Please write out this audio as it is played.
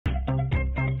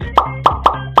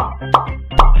What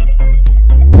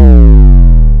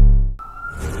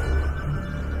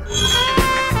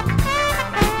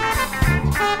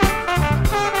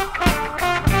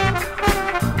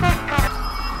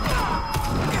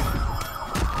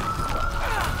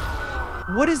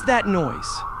is that noise?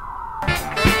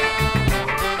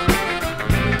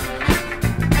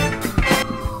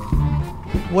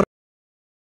 What?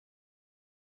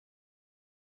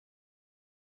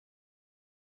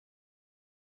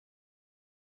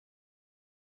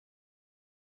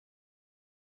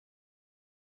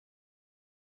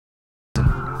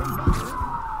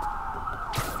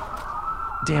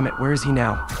 Damn it, where is he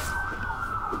now?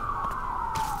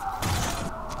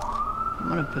 I'm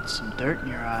gonna put some dirt in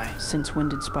your eye. Since when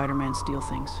did Spider-Man steal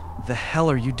things? The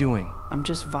hell are you doing? I'm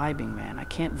just vibing, man. I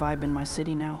can't vibe in my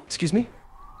city now. Excuse me?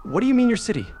 What do you mean your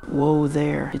city? Whoa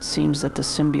there. It seems that the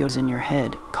symbiote's in your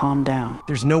head. Calm down.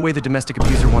 There's no way the domestic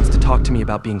abuser wants to talk to me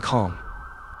about being calm.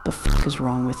 The f is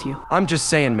wrong with you? I'm just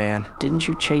saying, man. Didn't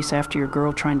you chase after your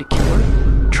girl trying to kill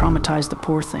her? Traumatize the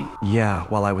poor thing. Yeah,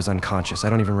 while I was unconscious. I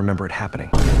don't even remember it happening.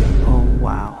 Oh,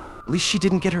 wow. At least she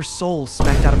didn't get her soul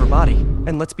smacked out of her body.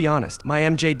 And let's be honest, my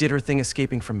MJ did her thing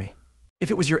escaping from me.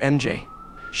 If it was your MJ,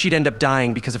 she'd end up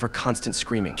dying because of her constant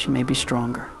screaming. She may be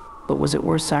stronger, but was it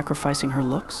worth sacrificing her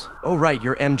looks? Oh right,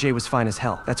 your MJ was fine as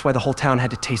hell. That's why the whole town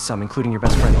had to taste some, including your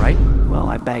best friend, right? Well,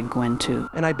 I bagged Gwen too.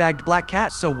 And I bagged Black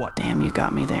Cat, so what? Damn, you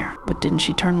got me there. But didn't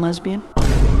she turn lesbian?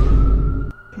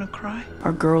 Gonna cry?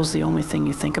 Are girls the only thing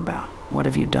you think about? What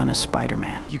have you done as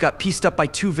Spider-Man? You got pieced up by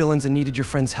 2 villains and needed your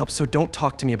friend's help, so don't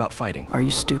talk to me about fighting. Are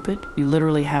you stupid? You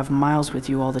literally have Miles with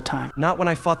you all the time. Not when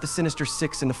I fought the Sinister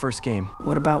Six in the first game.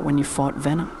 What about when you fought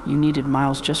Venom? You needed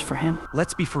Miles just for him.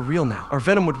 Let's be for real now. Our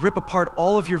Venom would rip apart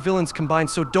all of your villains combined,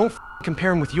 so don't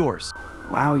compare him with yours.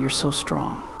 Wow, you're so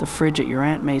strong. The fridge at your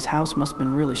Aunt May's house must have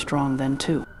been really strong then,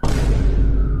 too.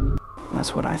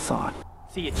 That's what I thought.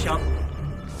 See you, chump.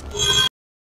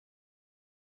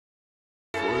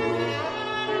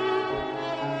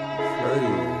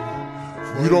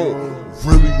 You don't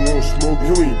really want smoke,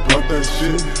 you ain't blunt that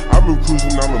shit. I've been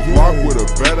cruising down the block with a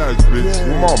badass bitch.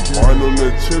 With my mind on the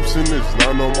chips and it's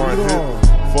not on my hip.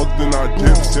 Fucked in our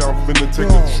dip, say I'm finna take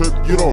a trip, you don't